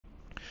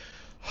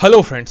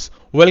Hello friends,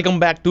 welcome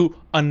back to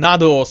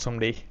another awesome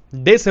day.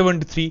 Day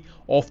 73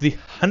 of the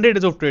 100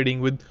 days of trading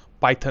with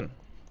Python.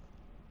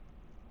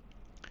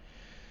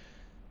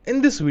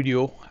 In this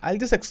video, I'll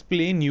just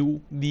explain you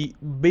the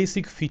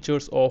basic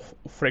features of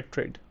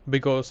Freqtrade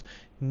because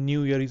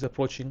New Year is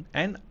approaching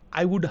and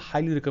I would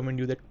highly recommend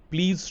you that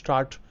please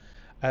start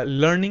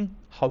learning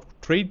how to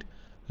trade,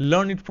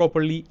 learn it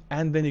properly,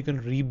 and then you can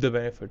reap the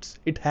benefits.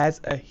 It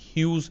has a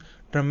huge,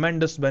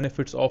 tremendous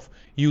benefits of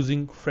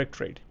using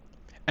Freqtrade.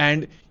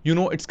 And you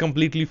know it's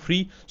completely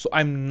free, so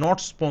I'm not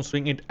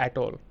sponsoring it at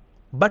all.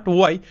 But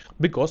why?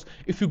 Because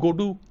if you go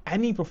to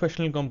any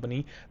professional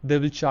company, they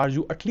will charge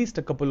you at least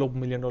a couple of $1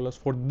 million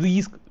for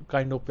these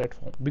kind of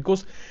platform,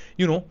 because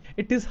you know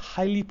it is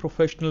highly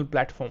professional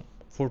platform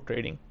for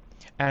trading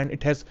and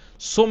it has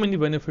so many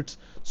benefits.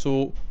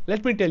 So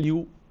let me tell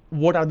you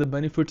what are the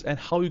benefits and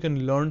how you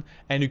can learn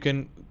and you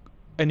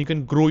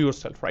can grow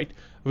yourself, right,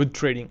 with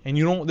trading. And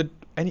you know that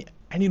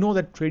you know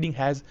that trading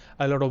has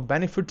a lot of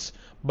benefits,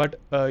 but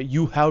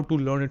you have to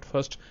learn it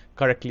first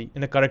correctly,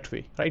 in a correct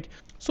way, right?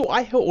 So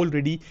I have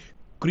already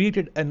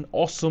created an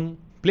awesome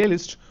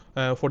playlist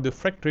for the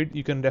Freqtrade.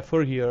 You can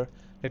refer here.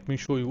 Let me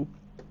show you.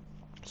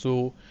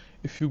 So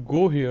if you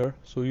go here,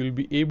 so you'll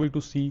be able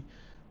to see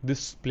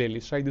this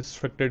playlist, right? This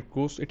Freqtrade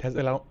course. It has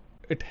around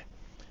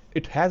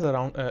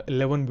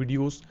 11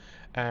 videos,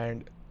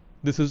 and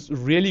this is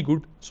really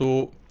good.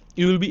 So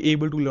you will be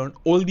able to learn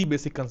all the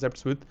basic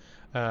concepts with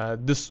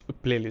this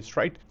playlist,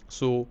 right?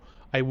 So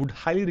I would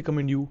highly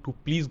recommend you to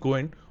please go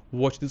and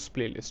watch this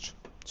playlist.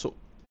 So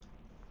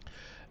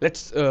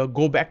let's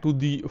go back to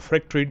the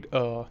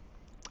Freqtrade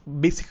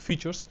basic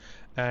features,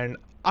 and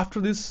after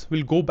this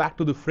we'll go back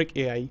to the Freq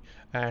AI,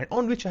 and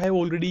on which I have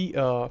already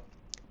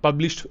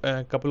published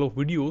a couple of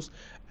videos,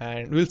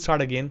 and we'll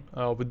start again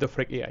with the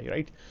Freq AI,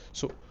 right?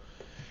 So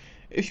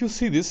if you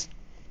see this,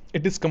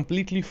 it is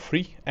completely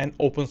free and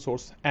open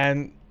source,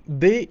 and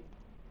the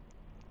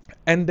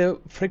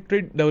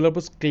Freqtrade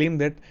developers claim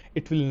that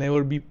it will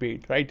never be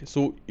paid, right?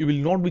 So you will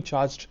not be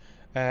charged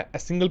a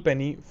single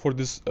penny for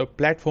this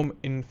platform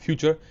in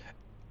future,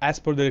 as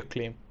per their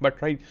claim.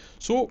 But right,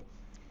 so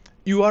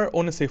you are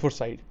on a safer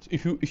side.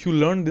 If you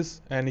learn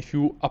this and if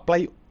you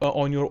apply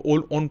on your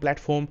own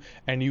platform,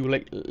 and you,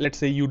 like, let's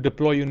say you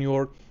deploy on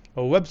your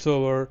web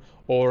server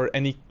or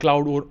any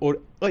cloud, or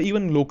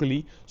even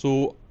locally,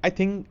 so I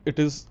think it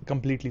is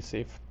completely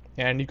safe.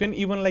 And you can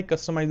even like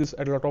customize this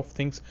a lot of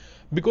things,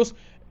 because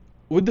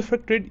with the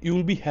Freqtrade you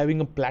will be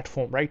having a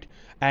platform, right?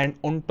 And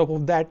on top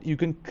of that you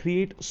can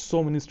create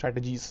so many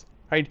strategies,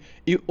 right?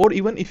 Or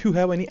even if you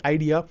have any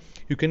idea,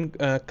 you can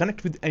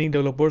connect with any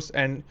developers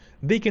and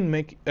they can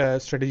make a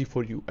strategy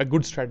for you, a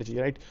good strategy,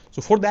 right?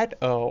 So for that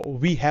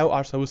we have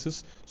our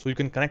services, so you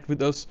can connect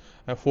with us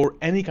for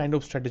any kind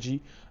of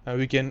strategy.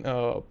 We can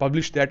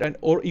publish that, and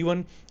or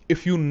even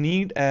if you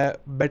need a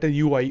better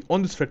UI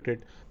on this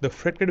Freqtrade, the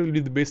Freqtrade will be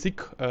the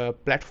basic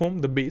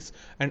platform, the base,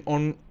 and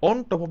on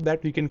top of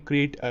that we can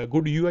create a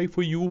good UI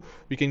for you.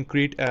 We can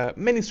create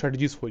many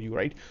strategies for you,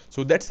 right?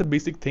 So that's the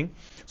basic thing.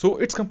 So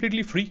it's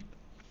completely free,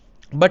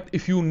 but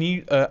if you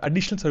need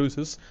additional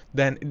services,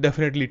 then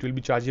definitely it will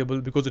be chargeable,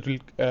 because it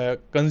will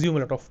consume a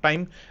lot of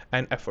time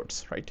and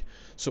efforts, right?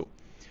 So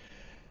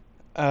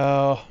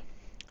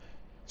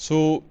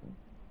so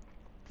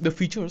the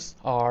features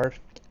are,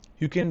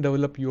 you can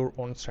develop your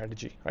own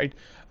strategy, right?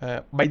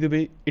 By the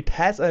way, it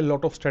has a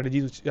lot of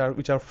strategies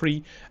which are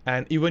free,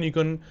 and even you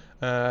can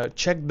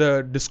check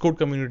the Discord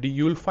community.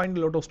 You will find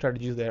a lot of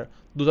strategies there.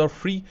 Those are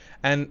free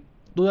and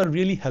those are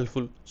really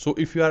helpful. So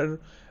if you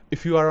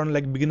are on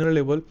like beginner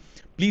level,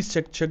 please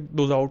check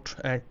those out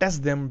and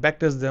test them,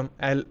 backtest them,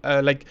 and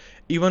like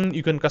even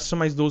you can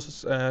customize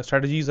those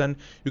strategies and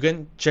you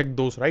can check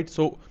those, right?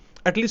 So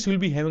at least you'll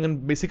be having a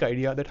basic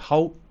idea that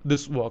how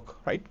this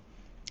work, right?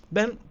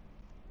 Then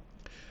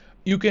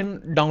you can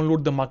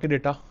download the market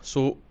data.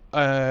 So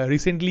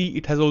recently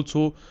it has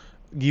also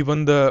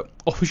given the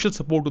official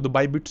support to the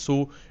Bybit,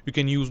 so you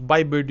can use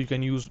Bybit, you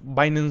can use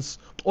Binance,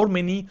 or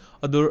many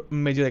other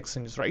major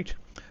exchanges, right?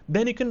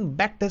 Then you can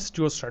backtest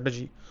your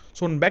strategy.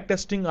 So in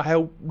backtesting I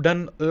have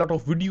done a lot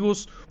of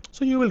videos,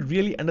 so you will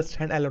really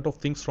understand a lot of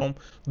things from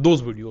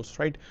those videos,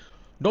 right?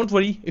 Don't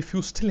worry, if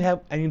you still have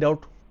any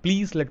doubt,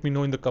 please let me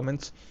know in the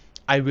comments.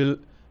 I will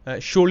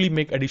surely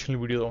make additional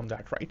videos on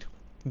that, right?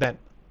 Then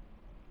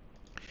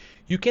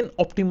you can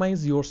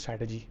optimize your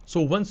strategy.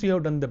 So once you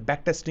have done the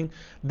backtesting,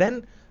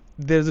 then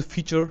there's a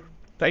feature,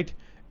 right,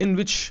 in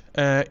which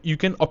you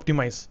can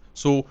optimize.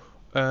 So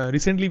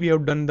recently we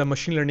have done the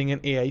machine learning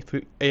and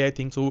AI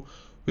thing. So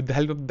with the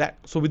help of that,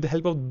 so with the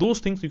help of those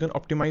things, you can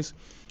optimize,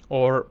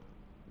 or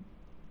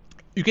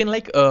you can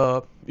like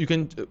you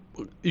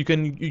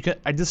can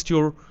adjust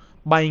your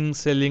buying,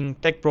 selling,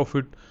 take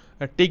profit,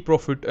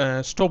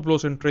 stop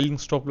loss and trailing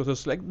stop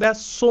losses. Like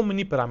there's so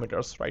many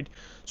parameters, right?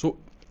 So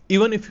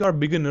even if you are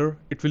beginner,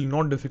 it will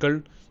not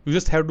difficult. You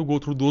just have to go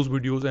through those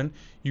videos and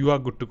you are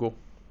good to go,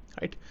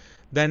 right?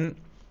 Then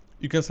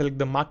you can select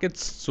the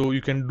markets, so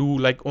you can do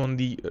like on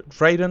the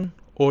dry run,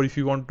 or if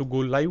you want to go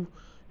live,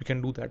 you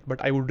can do that.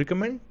 But I would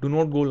recommend do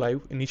not go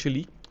live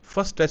initially,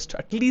 first test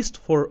at least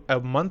for a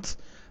month,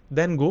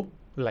 then go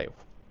live,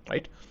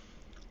 right?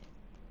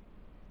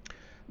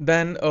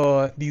 Then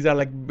these are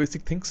like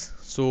basic things.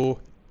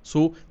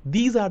 So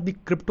these are the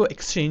crypto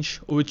exchange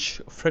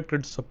which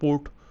Freqtrade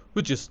support,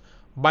 which is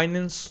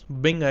Binance,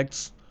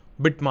 BingX,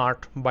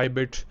 Bitmart,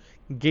 Bybit,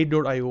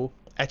 Gate.io,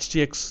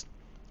 HTX,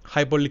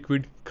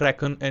 Hyperliquid,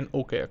 Kraken, and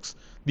OKX.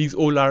 These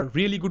all are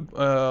really good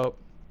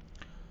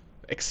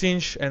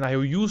exchange, and I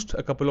have used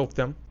a couple of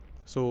them.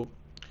 So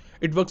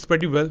it works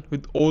pretty well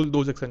with all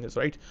those exchanges,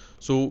 right?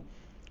 So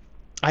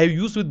I have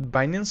used with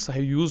Binance, I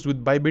have used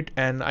with Bybit,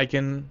 and I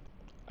can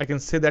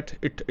say that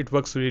it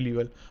works really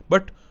well.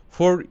 But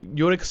for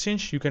your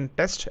exchange, you can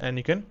test and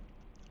you can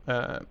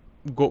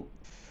go.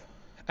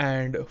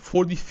 And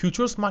for the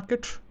futures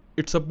market,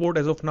 it support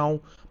as of now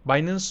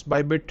Binance,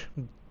 Bybit,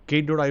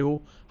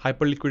 Gate.io,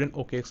 Hyperliquid, and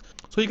OKX.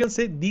 So you can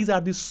say these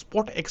are the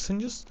spot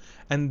exchanges,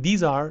 and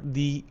these are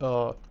the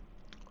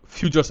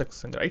futures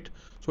exchange, right?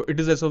 So it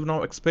is as of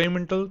now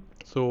experimental.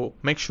 So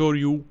make sure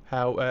you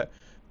have a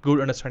good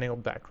understanding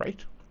of that,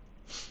 right?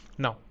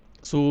 Now,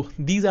 so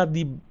these are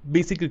the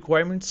basic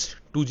requirements: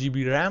 2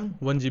 GB RAM,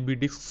 1 GB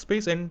disk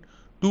space, and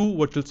 2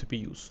 virtual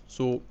CPUs.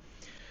 So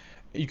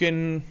you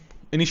can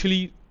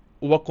initially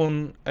work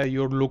on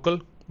your local,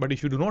 but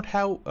if you do not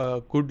have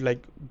a good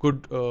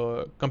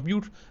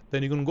compute,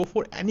 then you can go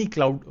for any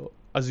cloud,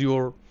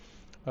 Azure,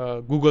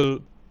 Google,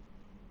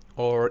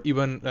 or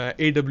even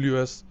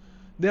AWS.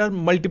 There are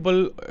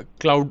multiple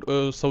cloud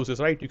sources,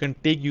 right? You can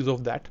take use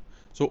of that.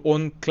 So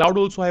on cloud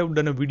also I have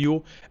done a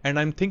video, and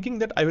I'm thinking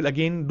that I will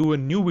again do a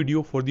new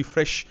video for the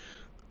fresh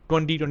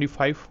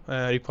 2025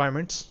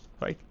 requirements,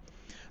 right?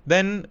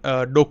 Then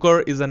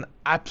Docker is an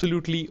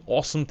absolutely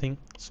awesome thing.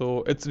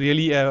 So it's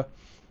really a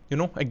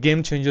a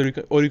game changer,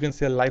 or you can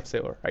say a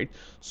lifesaver, right?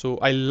 So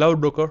I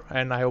love Docker,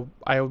 and I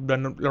have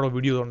done a lot of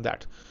videos on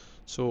that.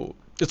 So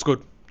it's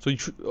good. So you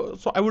should,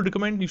 so I would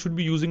recommend you should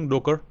be using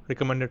Docker.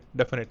 Recommended,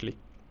 definitely.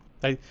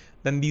 Right?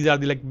 Then these are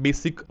the like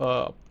basic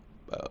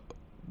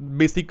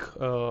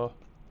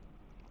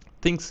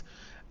things,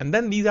 and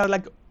then these are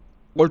like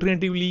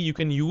alternatively you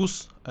can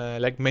use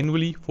like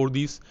manually for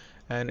these,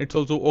 and it's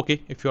also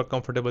okay if you are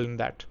comfortable in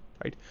that,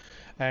 right?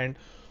 And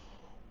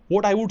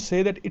what I would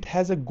say that it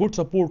has a good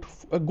support,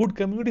 a good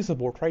community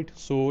support, right?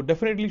 So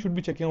definitely should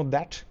be checking out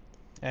that,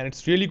 and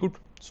it's really good.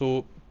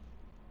 So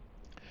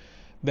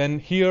then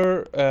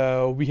here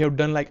we have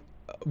done like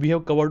we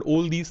have covered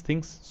all these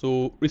things.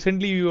 So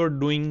recently we were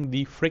doing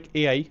the Freq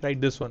AI,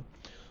 right? This one.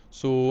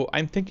 So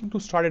I'm thinking to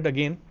start it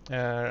again.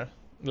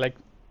 Like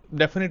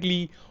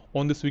definitely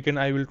on this weekend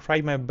I will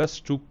try my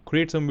best to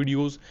create some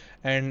videos,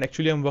 and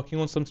actually I'm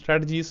working on some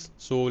strategies.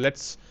 So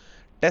let's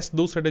test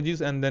those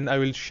strategies, and then I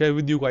will share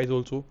with you guys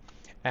also.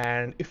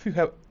 And if you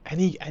have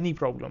any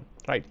problem,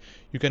 right,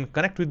 you can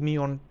connect with me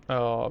on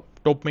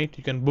Topmate.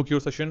 You can book your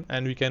session,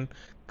 and we can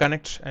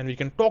connect, and we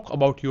can talk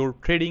about your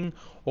trading,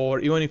 or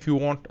even if you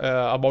want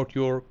about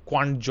your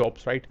quant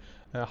jobs, right?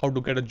 How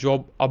to get a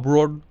job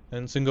abroad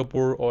in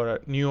Singapore or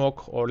New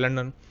York or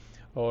London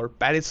or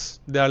Paris.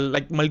 There are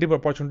like multiple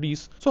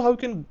opportunities. So how you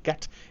can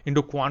get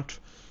into quant?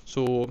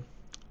 So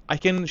I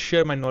can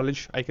share my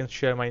knowledge, I can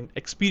share my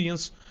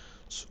experience,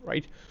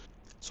 right?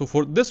 So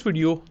for this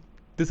video,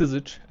 this is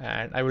it,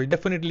 and I will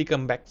definitely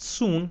come back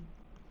soon,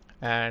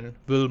 and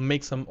we'll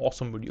make some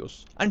awesome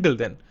videos. Until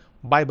then,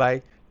 bye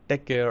bye,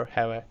 take care,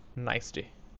 have a nice day.